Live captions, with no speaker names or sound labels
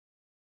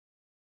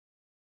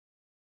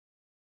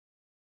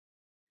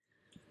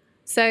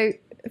So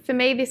for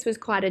me, this was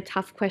quite a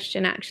tough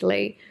question,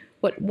 actually.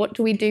 What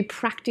do we do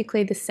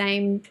practically the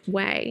same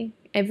way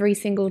every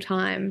single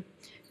time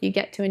you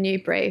get to a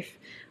new brief?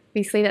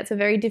 Obviously, that's a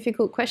very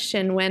difficult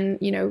question when,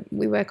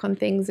 we work on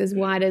things as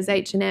wide as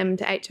H&M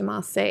to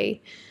HMRC.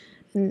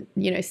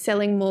 And,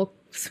 selling more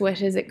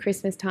sweaters at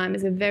Christmas time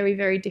is a very,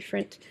 very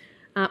different,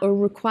 or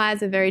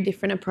requires a very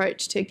different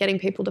approach to getting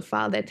people to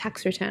file their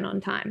tax return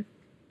on time.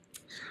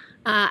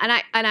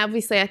 And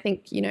obviously, I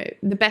think,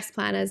 the best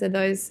planners are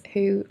those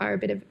who are a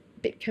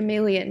bit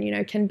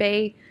chameleon, can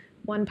be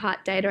one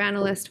part data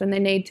analyst when they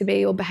need to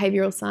be, or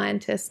behavioural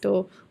scientist,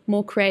 or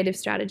more creative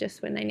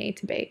strategist when they need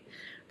to be.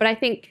 But I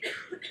think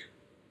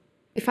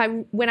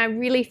when I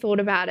really thought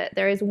about it,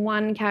 there is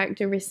one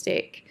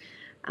characteristic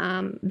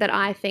that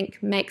I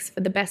think makes for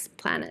the best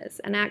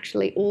planners, and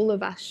actually all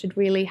of us should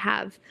really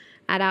have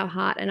at our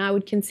heart, and I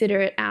would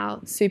consider it our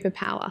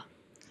superpower,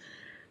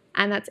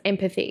 and that's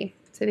empathy.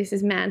 So this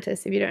is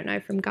Mantis, if you don't know,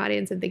 from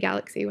Guardians of the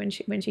Galaxy. When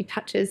she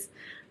touches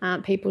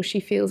people, she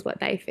feels what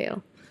they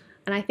feel.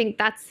 And I think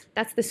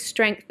that's the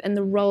strength and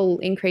the role,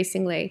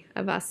 increasingly,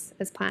 of us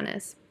as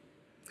planners.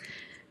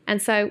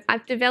 And so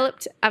I've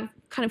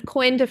kind of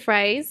coined a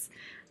phrase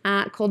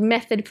called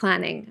method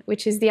planning,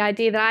 which is the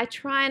idea that I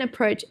try and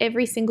approach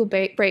every single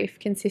brief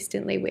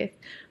consistently with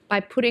by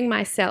putting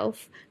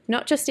myself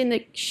not just in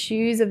the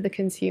shoes of the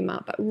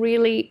consumer, but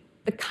really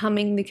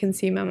becoming the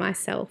consumer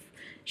myself,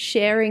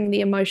 sharing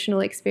the emotional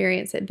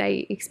experience that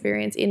they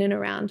experience in and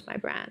around my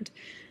brand.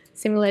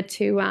 Similar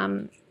to,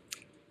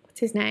 what's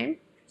his name?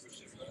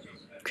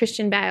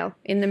 Christian Bale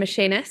in The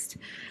Machinist.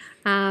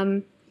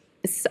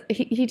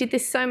 He did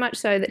this so much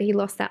so that he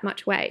lost that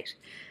much weight.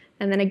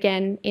 And then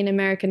again in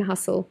American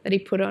Hustle, that he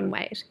put on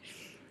weight.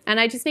 And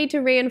I just need to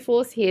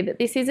reinforce here that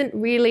this isn't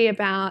really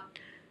about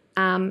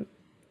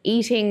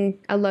eating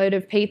a load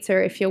of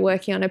pizza if you're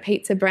working on a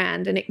pizza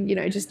brand and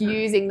just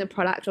using the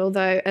product,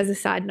 although as a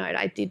side note,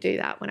 I did do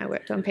that when I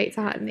worked on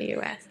Pizza Hut in the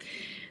US.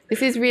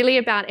 This is really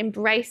about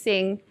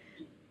embracing,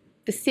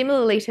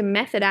 similarly to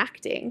method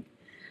acting,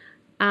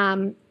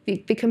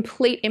 the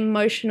complete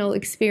emotional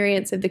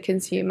experience of the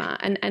consumer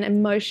and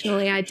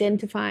emotionally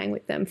identifying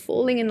with them,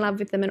 falling in love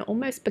with them, and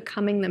almost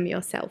becoming them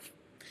yourself.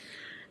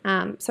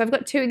 So I've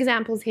got two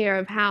examples here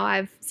of how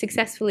I've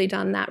successfully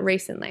done that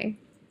recently.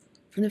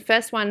 And the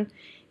first one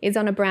is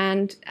on a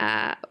brand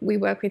we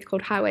work with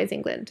called Highways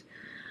England.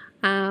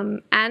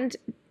 And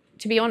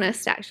to be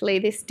honest, actually,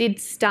 this did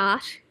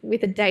start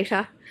with a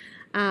data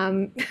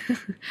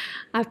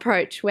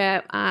approach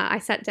where I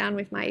sat down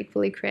with my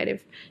equally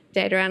creative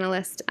data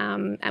analyst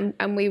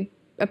and we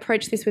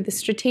approached this with a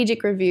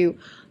strategic review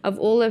of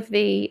all of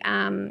the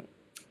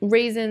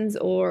reasons,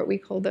 or we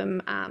call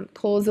them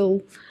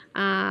causal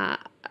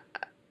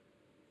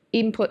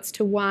inputs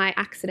to why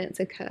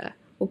accidents occur,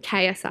 or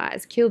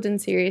KSIs, killed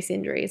and serious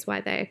injuries,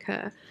 why they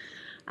occur.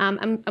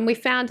 And we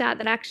found out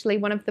that actually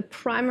one of the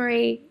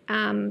primary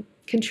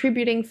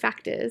contributing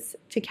factors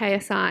to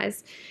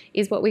KSIs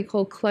is what we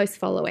call close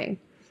following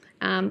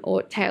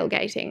or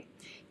tailgating.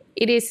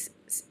 It is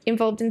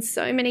involved in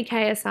so many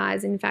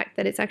KSIs, in fact,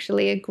 that it's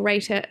actually a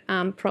greater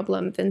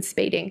problem than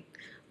speeding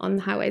on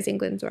Highways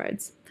England's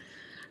roads.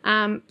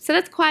 So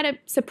that's quite a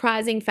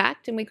surprising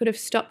fact, and we could have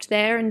stopped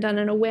there and done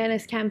an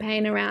awareness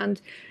campaign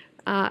around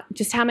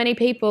just how many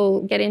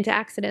people get into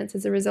accidents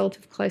as a result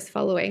of close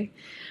following.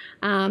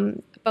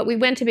 But we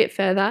went a bit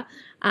further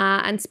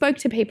and spoke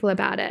to people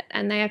about it,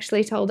 and they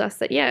actually told us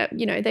that, yeah,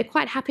 they're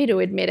quite happy to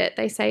admit it.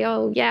 They say,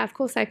 oh, yeah, of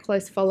course I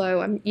close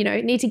follow. I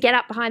need to get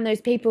up behind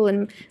those people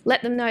and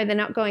let them know they're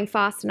not going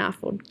fast enough,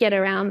 or get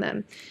around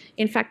them.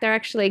 In fact, they're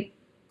actually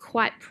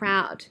quite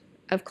proud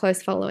of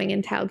close following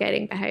and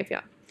tailgating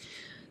behaviour.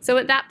 So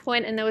at that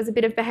point, and there was a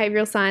bit of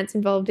behavioural science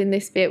involved in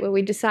this bit, where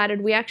we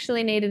decided we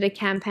actually needed a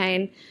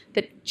campaign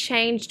that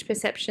changed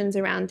perceptions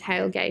around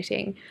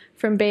tailgating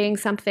from being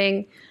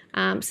something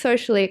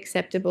socially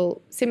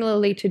acceptable,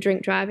 similarly to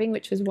drink driving,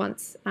 which was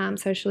once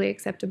socially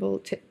acceptable,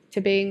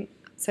 to being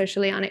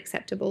socially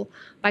unacceptable,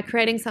 by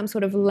creating some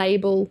sort of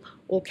label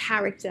or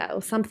character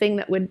or something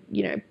that would,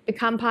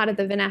 become part of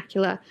the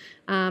vernacular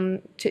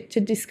to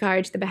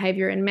discourage the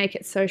behaviour and make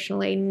it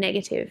socially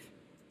negative.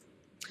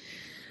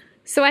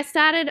 So I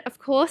started, of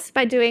course,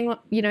 by doing,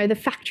 the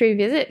factory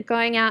visit,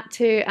 going out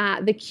to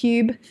the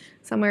Cube,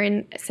 somewhere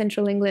in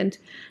central England,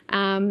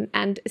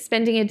 and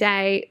spending a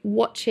day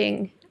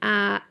watching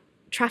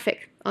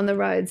traffic on the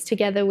roads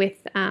together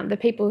with the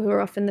people who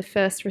are often the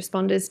first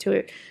responders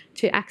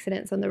to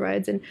accidents on the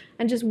roads, and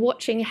just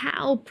watching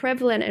how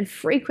prevalent and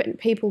frequent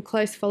people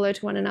close follow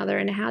to one another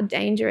and how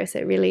dangerous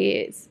it really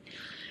is.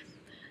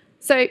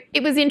 So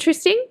it was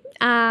interesting,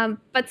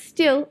 but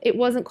still it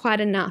wasn't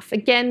quite enough.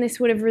 Again, this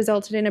would have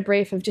resulted in a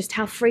brief of just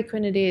how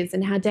frequent it is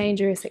and how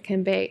dangerous it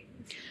can be.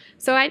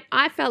 So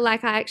I felt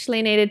like I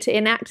actually needed to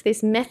enact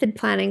this method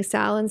planning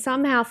style and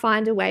somehow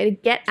find a way to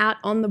get out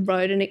on the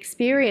road and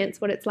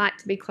experience what it's like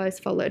to be close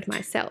followed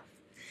myself.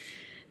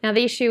 Now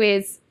the issue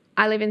is,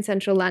 I live in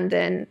central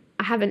London.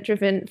 I haven't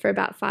driven for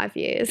about 5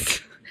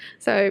 years.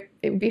 So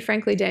it would be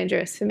frankly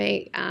dangerous for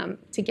me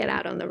to get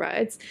out on the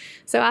roads.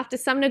 So after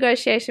some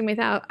negotiation with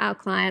our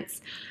clients,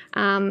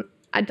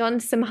 I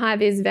donned some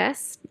high-vis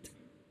vests.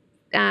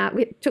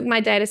 We took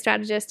my data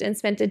strategist and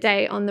spent a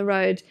day on the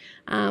road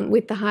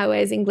with the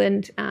Highways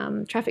England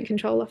traffic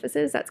control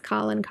officers. That's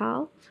Carl and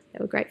Carl. They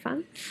were great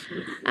fun.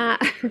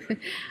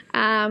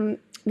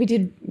 We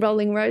did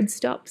rolling road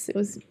stops. It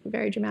was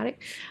very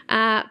dramatic.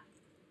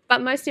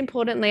 But most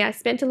importantly, I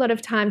spent a lot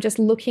of time just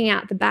looking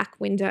out the back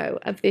window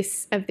of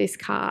this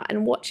car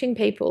and watching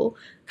people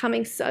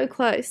coming so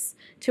close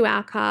to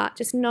our car,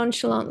 just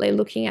nonchalantly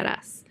looking at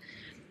us.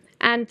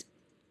 And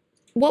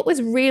what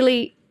was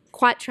really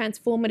quite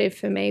transformative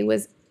for me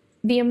was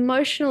the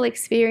emotional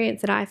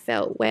experience that I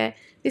felt where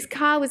this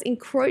car was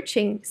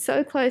encroaching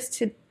so close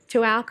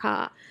to our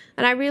car.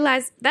 And I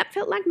realized that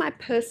felt like my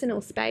personal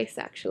space,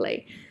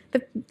 actually.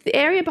 The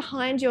area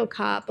behind your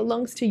car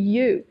belongs to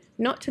you,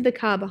 not to the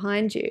car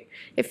behind you.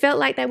 It felt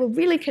like they were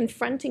really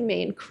confronting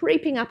me and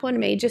creeping up on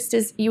me, just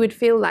as you would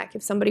feel like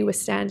if somebody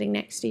was standing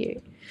next to you.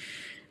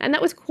 And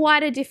that was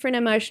quite a different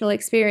emotional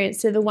experience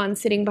to the one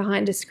sitting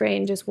behind a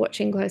screen just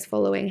watching close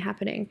following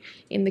happening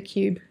in the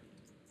cube.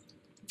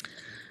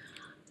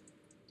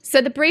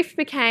 So the brief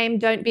became,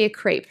 don't be a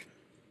creep.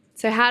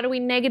 So how do we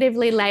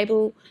negatively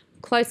label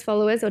close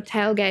followers or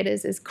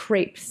tailgaters as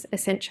creeps,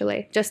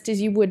 essentially, just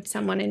as you would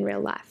someone in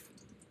real life?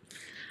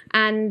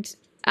 And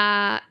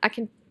the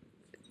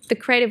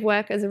creative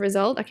work as a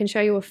result, I can show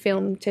you a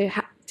film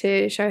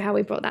to show how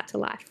we brought that to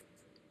life.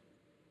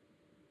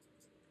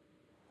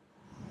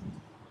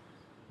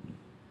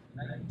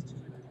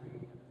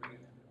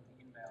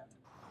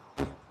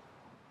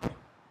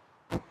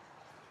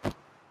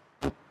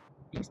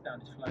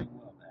 Eastbound is flowing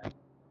well there.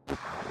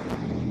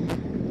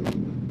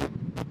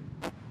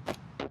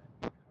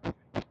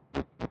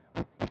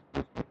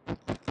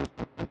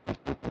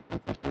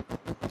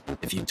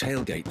 If you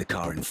tailgate the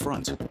car in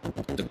front,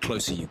 the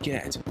closer you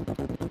get,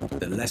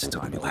 the less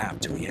time you'll have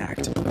to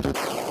react.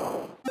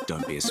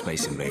 Don't be a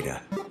space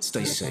invader.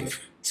 Stay safe.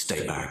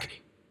 Stay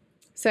back.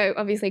 So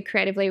obviously,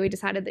 creatively, we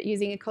decided that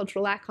using a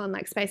cultural icon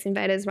like Space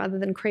Invaders rather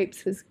than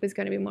creeps was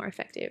going to be more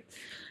effective.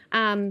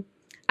 I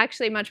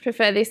actually much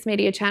prefer this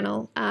media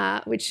channel,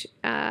 which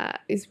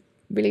is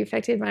really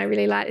effective and I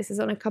really like. This is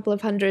on a couple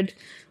of hundred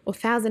or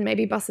thousand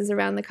maybe buses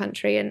around the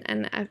country and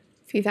a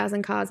few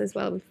thousand cars as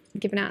well. We've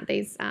given out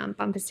these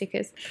bumper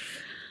stickers.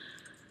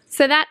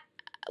 So that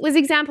was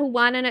example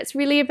one, and it's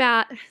really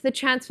about the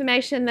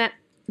transformation that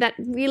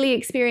really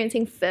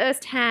experiencing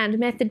firsthand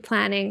method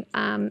planning,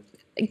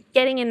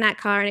 getting in that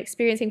car and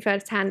experiencing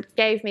firsthand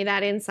gave me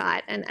that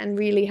insight and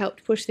really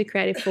helped push the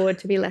creative forward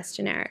to be less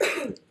generic.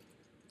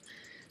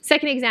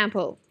 Second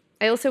example,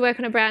 I also work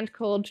on a brand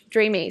called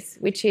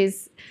Dreamies, which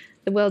is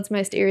the world's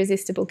most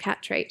irresistible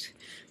cat treat.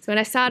 So when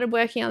I started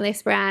working on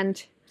this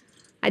brand,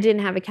 I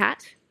didn't have a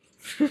cat.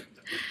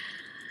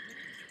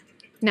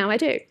 Now I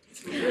do.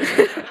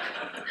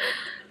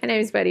 Her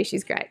name is Bodhi,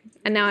 she's great.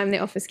 And now I'm the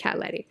office cat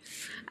lady.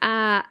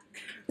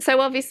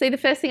 So obviously the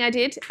first thing I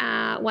did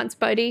once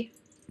Bodhi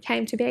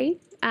came to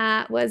be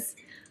was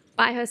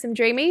buy her some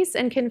Dreamies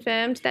and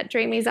confirmed that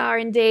Dreamies are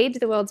indeed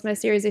the world's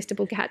most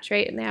irresistible cat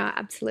treat, and they are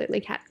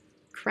absolutely cat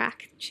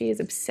crack. She is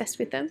obsessed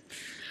with them.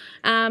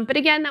 But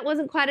again, that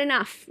wasn't quite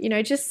enough. You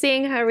know, just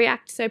seeing her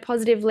react so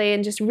positively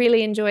and just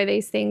really enjoy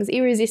these things.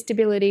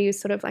 Irresistibility is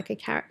sort of like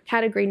a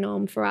category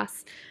norm for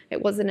us.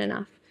 It wasn't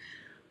enough.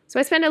 So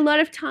I spent a lot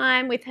of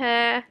time with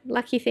her.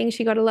 Lucky thing,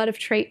 she got a lot of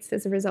treats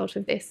as a result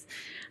of this.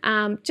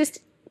 Just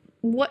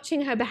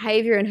watching her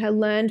behaviour and her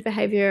learned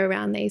behaviour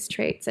around these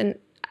treats. And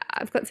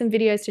I've got some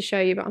videos to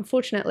show you, but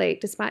unfortunately,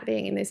 despite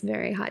being in this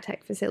very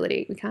high-tech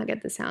facility, we can't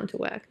get the sound to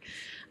work.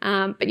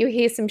 But you'll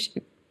hear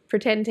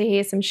pretend to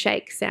hear some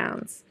shake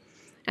sounds.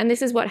 And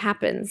this is what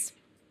happens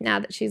now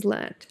that she's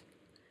learnt.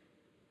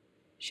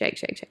 Shake,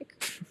 shake,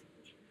 shake.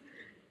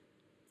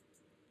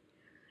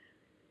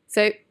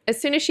 So as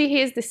soon as she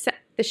hears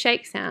the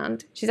shake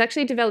sound, she's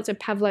actually developed a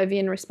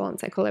Pavlovian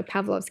response. I call her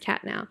Pavlov's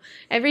cat now.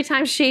 Every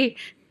time she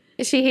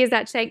hears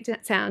that shake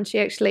sound, she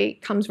actually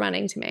comes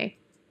running to me.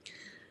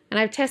 And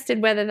I've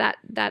tested whether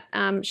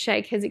that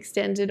shake has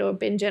extended or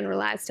been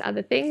generalized to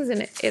other things,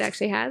 and it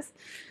actually has.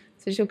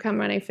 So she'll come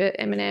running for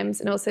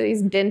M&Ms and also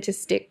these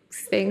dentist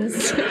sticks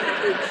things.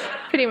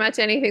 Pretty much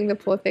anything, the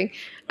poor thing.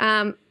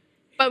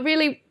 But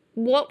really,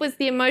 what was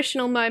the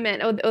emotional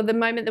moment or the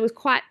moment that was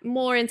quite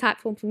more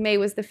insightful for me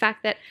was the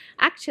fact that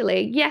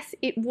actually, yes,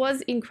 it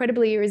was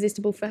incredibly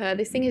irresistible for her.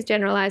 This thing is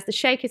generalized. The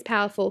shake is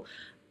powerful,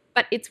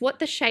 but it's what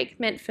the shake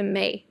meant for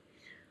me.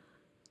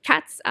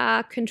 Cats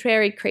are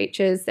contrary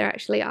creatures. They're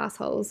actually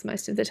assholes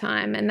most of the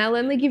time, and they'll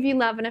only give you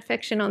love and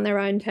affection on their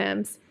own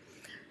terms.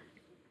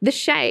 The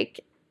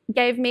shake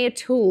gave me a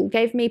tool,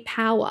 gave me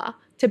power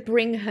to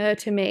bring her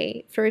to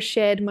me for a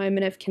shared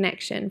moment of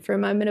connection, for a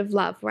moment of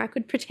love, where I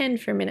could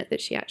pretend for a minute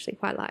that she actually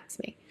quite likes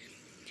me.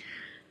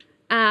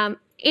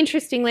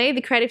 Interestingly,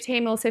 the creative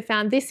team also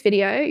found this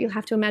video. You'll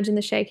have to imagine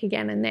the shake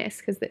again and this,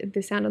 because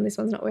the sound on this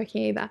one's not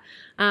working either.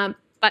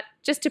 But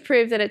just to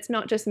prove that it's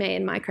not just me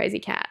and my crazy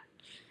cat.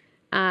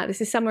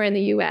 This is somewhere in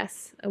the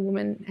US. A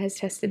woman has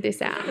tested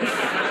this out.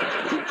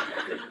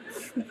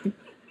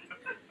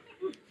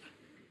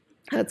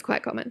 That's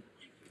quite common.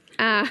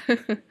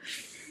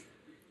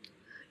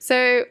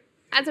 So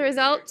as a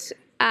result,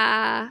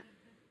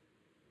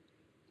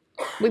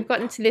 we've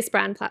gotten to this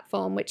brand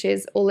platform, which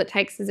is all it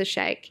takes is a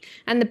shake.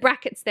 And the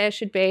brackets there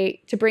should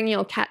be to bring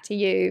your cat to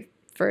you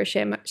for a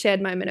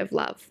shared moment of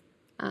love.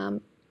 So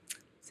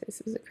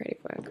this was a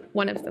creative work,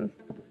 one of them.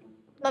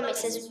 Mummy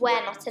says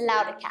we're not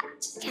allowed a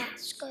cat.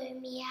 Cats go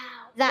meow.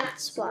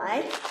 That's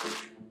why.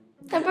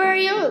 And where are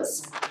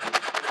yours?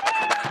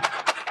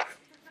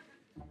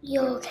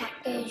 Your cat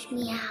goes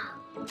meow.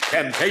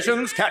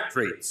 Temptations cat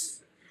treats.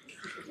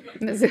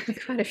 And there's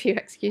quite a few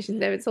executions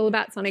there. It's all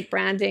about sonic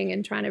branding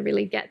and trying to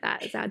really get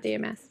that as our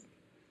DMS.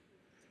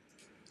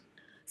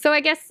 So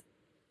I guess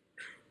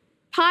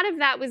part of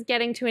that was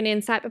getting to an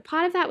insight, but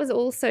part of that was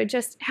also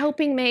just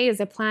helping me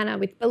as a planner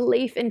with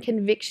belief and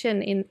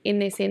conviction in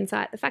this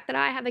insight. The fact that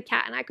I have a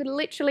cat and I could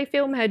literally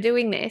film her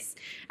doing this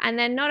and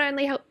then not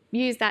only help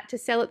use that to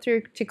sell it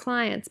through to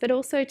clients, but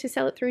also to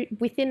sell it through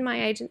within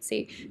my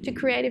agency, to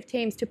creative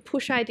teams, to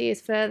push ideas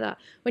further.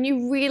 When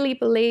you really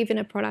believe in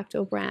a product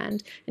or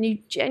brand and you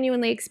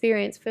genuinely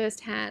experience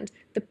firsthand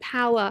the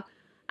power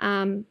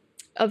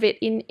of it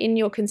in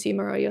your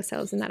consumer or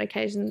yourselves in that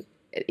occasion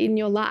in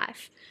your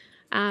life,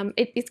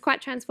 it's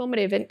quite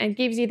transformative and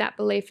gives you that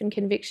belief and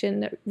conviction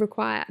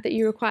that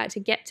you require to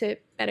get to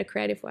better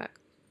creative work.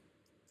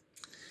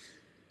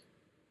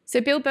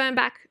 So Bill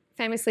Bernbach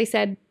famously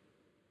said,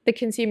 "The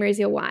consumer is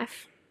your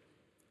wife."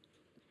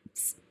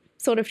 It's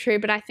sort of true,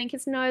 but I think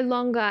it's no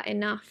longer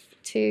enough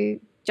to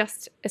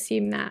just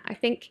assume that. I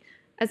think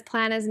as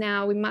planners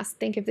now, we must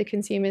think of the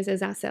consumers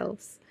as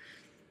ourselves.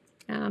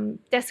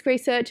 Desk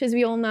research, as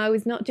we all know,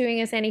 is not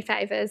doing us any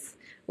favours.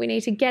 We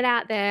need to get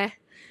out there.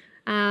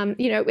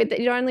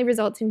 It only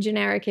results in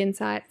generic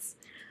insights.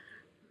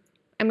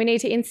 And we need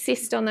to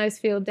insist on those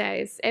field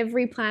days.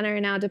 Every planner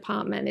in our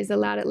department is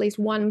allowed at least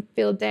one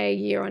field day a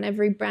year on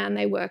every brand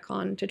they work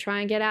on to try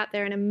and get out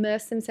there and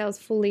immerse themselves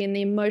fully in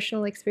the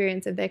emotional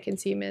experience of their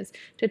consumers,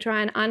 to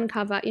try and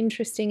uncover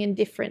interesting and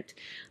different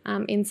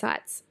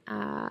insights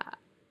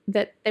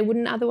that they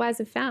wouldn't otherwise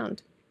have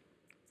found.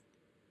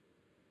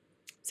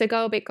 So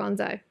go a bit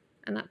gonzo,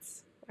 and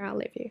that's where I'll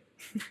leave you.